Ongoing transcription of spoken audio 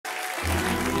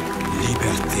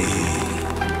Liberté,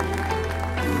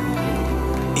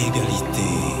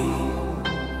 égalité,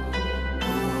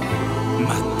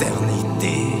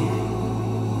 maternité.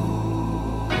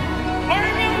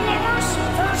 Olya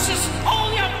versus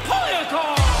Olya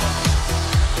Polyakova.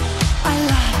 I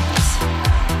love it.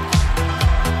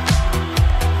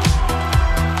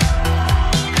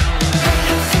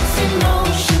 Sexy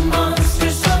motion,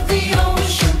 monsters of the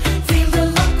ocean, feel the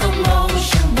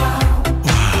locomotion, wow.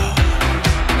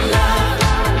 Love,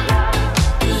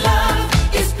 love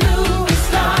is blue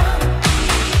as love.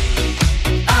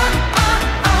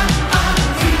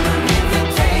 Feel an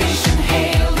invitation,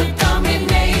 hail the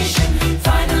domination,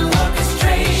 final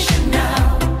orchestration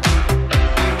now.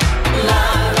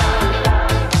 Love,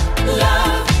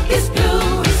 love is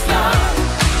blue as love.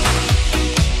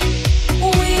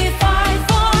 We fight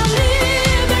for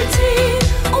liberty,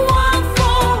 one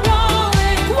for all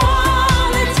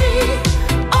equality,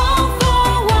 all for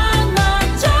one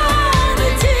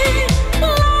maternity.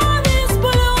 Love is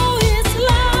blue is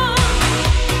love.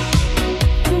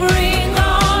 Bring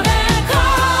on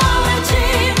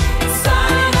ecology,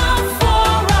 sign up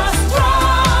for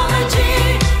astrology.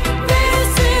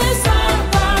 This is our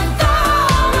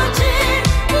pathology.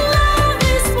 Love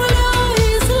is blue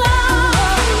is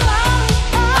love.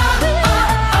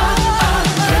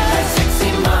 Red sexy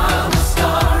mama,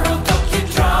 star of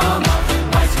docudrama,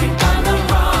 widescreen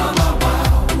panorama,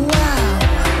 wow.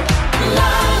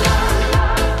 Love,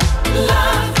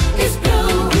 love is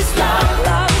blue is love.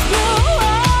 Love is blue.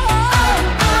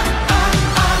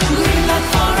 Green light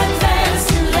for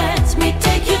advancing, let me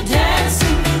take you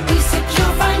dancing. We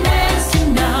secure financing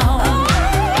now.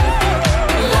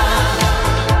 Love,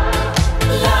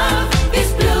 love is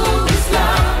blue is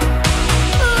love.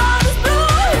 Love is blue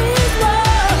is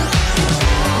love.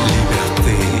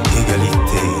 Liberté,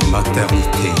 égalité,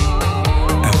 maternité.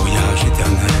 Un voyage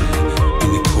éternel,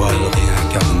 une étoile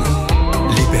réincarnée.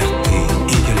 Liberté,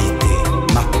 égalité,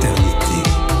 maternité.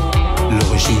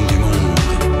 L'origine du monde,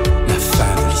 la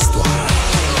fin de l'histoire.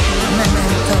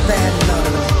 Memento bello,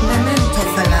 memento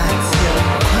fellatio,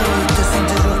 cultus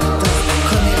interruptus,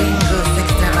 conilingus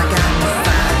extravaganza,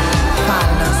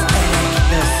 phallus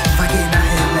erectus, vagina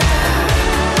humida,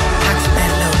 pax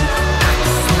bellum, pax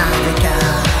navica.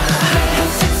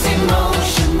 Sexy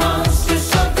motion, monsters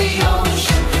of the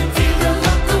ocean, feel the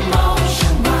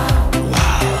locomotion, wow.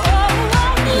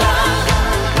 Love,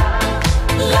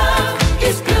 love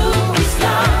is blue is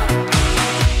love.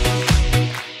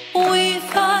 We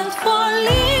fight for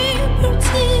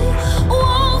liberty,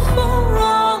 one for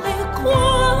all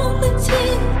equality,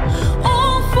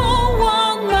 all for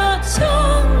one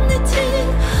maternity.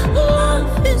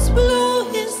 Love is blue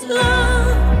is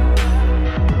love.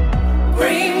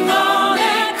 Bring on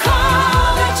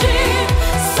ecology,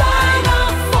 sign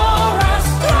up for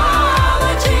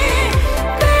astrology.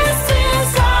 This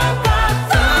is our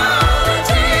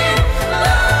pathology.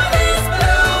 Love is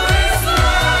blue is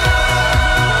love.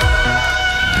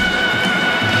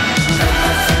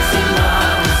 Sexy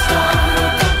mama, star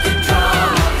of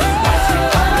docudrama, widescreen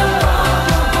panorama,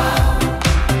 wow.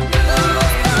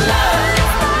 Love,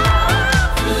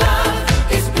 love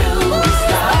is blue is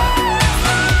love.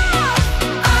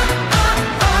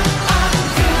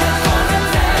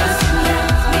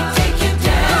 Let me take you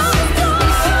dancing. We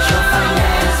secure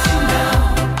financing now.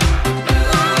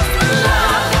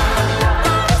 Love,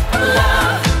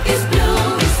 love is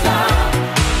blue is love.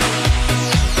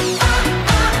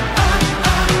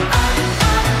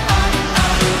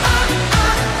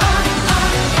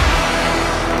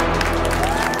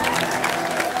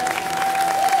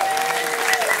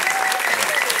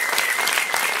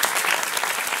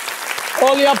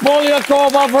 Olya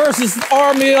Polyakova versus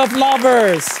Army of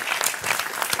Lovers.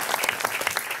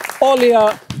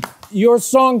 Olya, your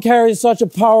song carries such a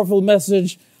powerful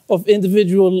message of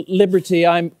individual liberty.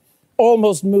 I'm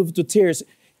almost moved to tears.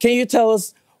 Can you tell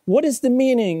us what is the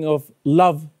meaning of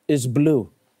love is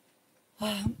blue?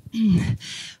 Blue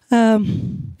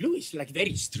is like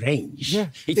very strange. Yeah.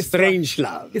 It's strange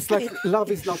love. It's like love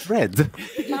is not red.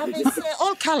 Love is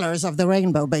all colors of the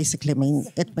rainbow, basically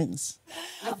it means.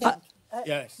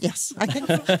 Yes. Yes, I think.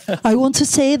 I want to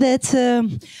say that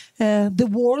the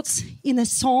words in a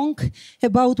song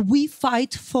about we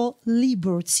fight for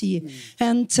liberty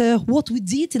and what we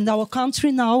did in our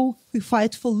country now, we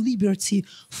fight for liberty,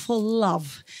 for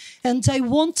love. And I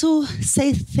want to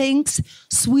say thanks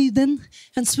Sweden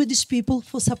and Swedish people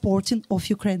for supporting of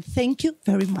Ukraine. Thank you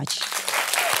very much.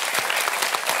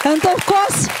 And of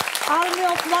course, Army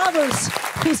of Lovers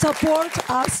who support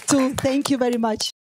us too. Thank you very much.